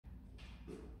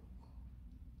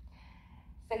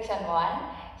Section 1,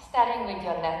 starting with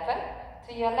your left foot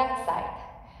to your left side.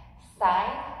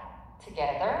 Side,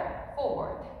 together,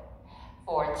 forward.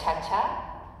 Forward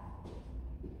cha-cha.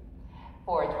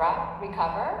 Forward rock,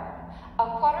 recover. A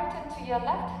quarter turn to your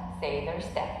left, Sabor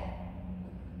step.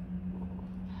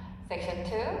 Section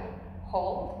 2,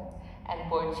 hold. And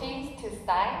ball change to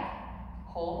side,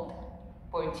 hold.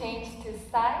 Ball change to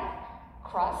side,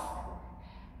 cross.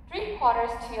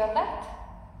 3/4 to your left.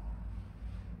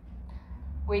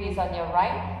 Weight is on your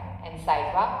right and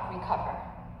side rock, recover.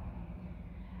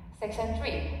 Section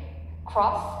 3,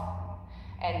 cross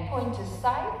and point to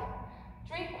side,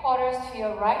 3/4 to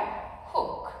your right,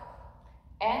 hook,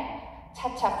 and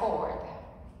cha-cha forward.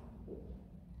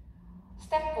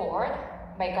 Step forward,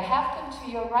 make a half turn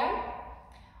to your right,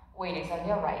 weight is on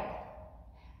your right.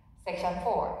 Section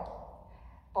 4,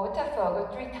 Bota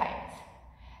forward 3 times.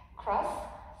 Cross,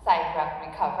 side rock,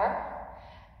 recover.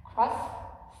 Cross,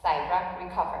 side rock,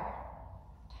 recover.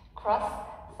 Cross,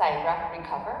 side rock,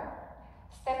 recover.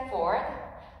 Step forward,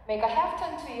 make a half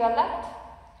turn to your left.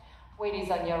 Weight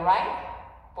is on your right,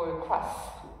 ball cross.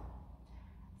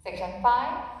 Section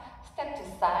 5, step to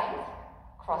side,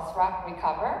 cross rock,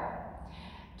 recover.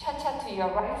 Cha-cha to your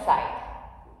right side.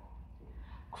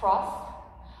 Cross,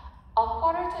 a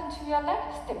quarter turn to your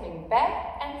left, stepping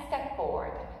back and step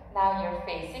forward. Now you're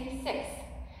facing 6.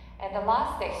 And the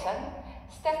last section,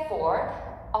 step forward,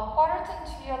 a quarter turn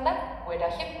to your left with a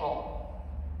hip roll.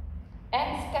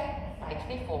 And step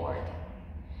slightly forward.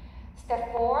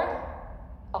 Step forward,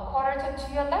 a quarter turn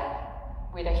to your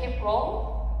left with a hip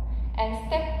roll. And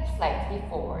step slightly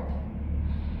forward.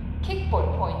 Kick ball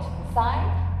point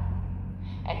inside.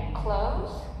 And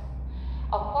close.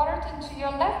 A quarter turn to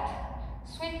your left,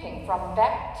 sweeping from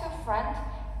back to front.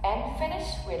 And finish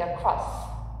with a cross.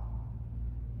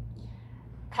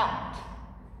 Count.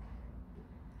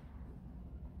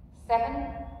 7,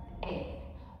 8.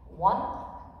 1,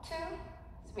 2,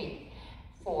 3,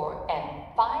 4,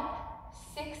 and 5,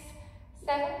 6,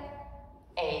 7,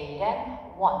 8, and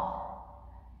 1.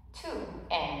 2,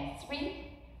 and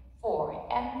 3, 4,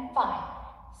 and 5,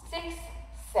 6,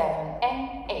 7,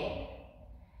 and 8.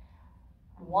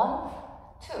 1,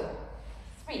 2,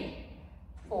 3,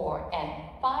 4, and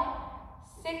 5,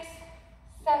 6,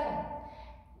 7,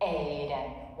 8,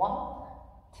 and 1,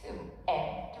 2,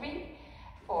 and 3,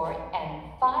 4,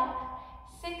 and 5,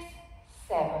 6,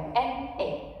 7, and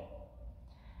 8.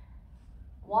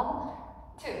 1,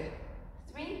 2,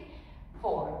 3,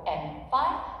 4, and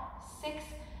 5, 6,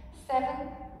 7,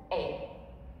 8.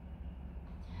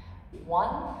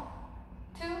 1,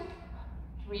 2,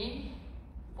 3,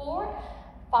 4,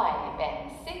 5,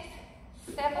 and 6,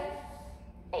 7,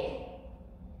 8.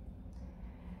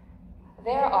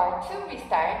 There are 2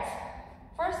 restarts.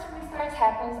 First restart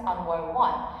happens on wall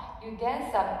 1. You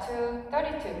dance up to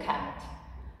 32 count.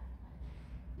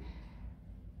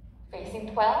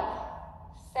 Facing 12,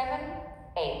 7,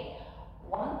 8.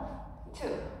 1,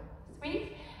 2,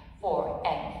 3, 4,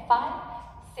 and 5,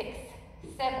 6,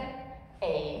 7,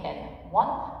 8, and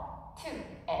 1, 2,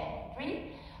 and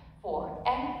 3, 4,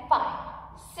 and 5,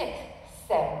 6,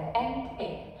 7, and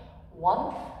 8.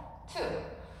 1, 2,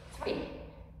 3,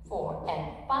 4,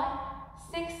 and 5,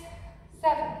 6,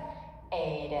 7,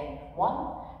 8, and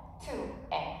 1, 2,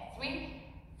 and 3,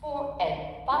 4,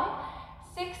 and 5,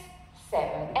 6,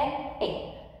 7, and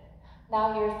 8.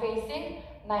 Now you're facing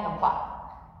 9 o'clock.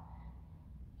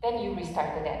 Then you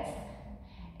restart the dance.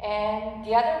 And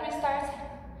the other restart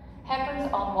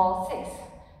happens on wall 6.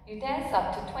 You dance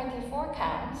up to 24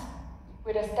 counts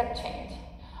with a step change.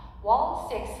 Wall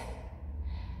 6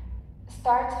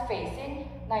 starts facing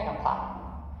 9 o'clock.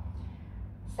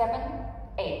 7,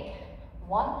 8.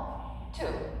 1, 2,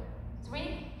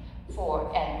 3,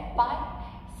 4, and 5,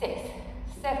 6,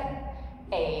 7,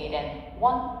 8, and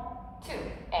 1,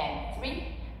 2, and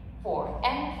 3, 4,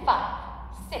 and 5,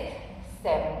 6,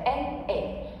 7, and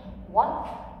 8. 1,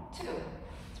 2,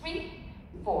 3,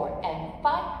 4, and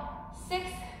 5,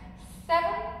 6,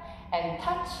 7, and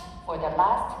touch for the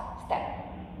last step.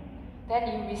 Then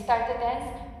you restart the dance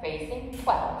facing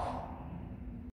 12.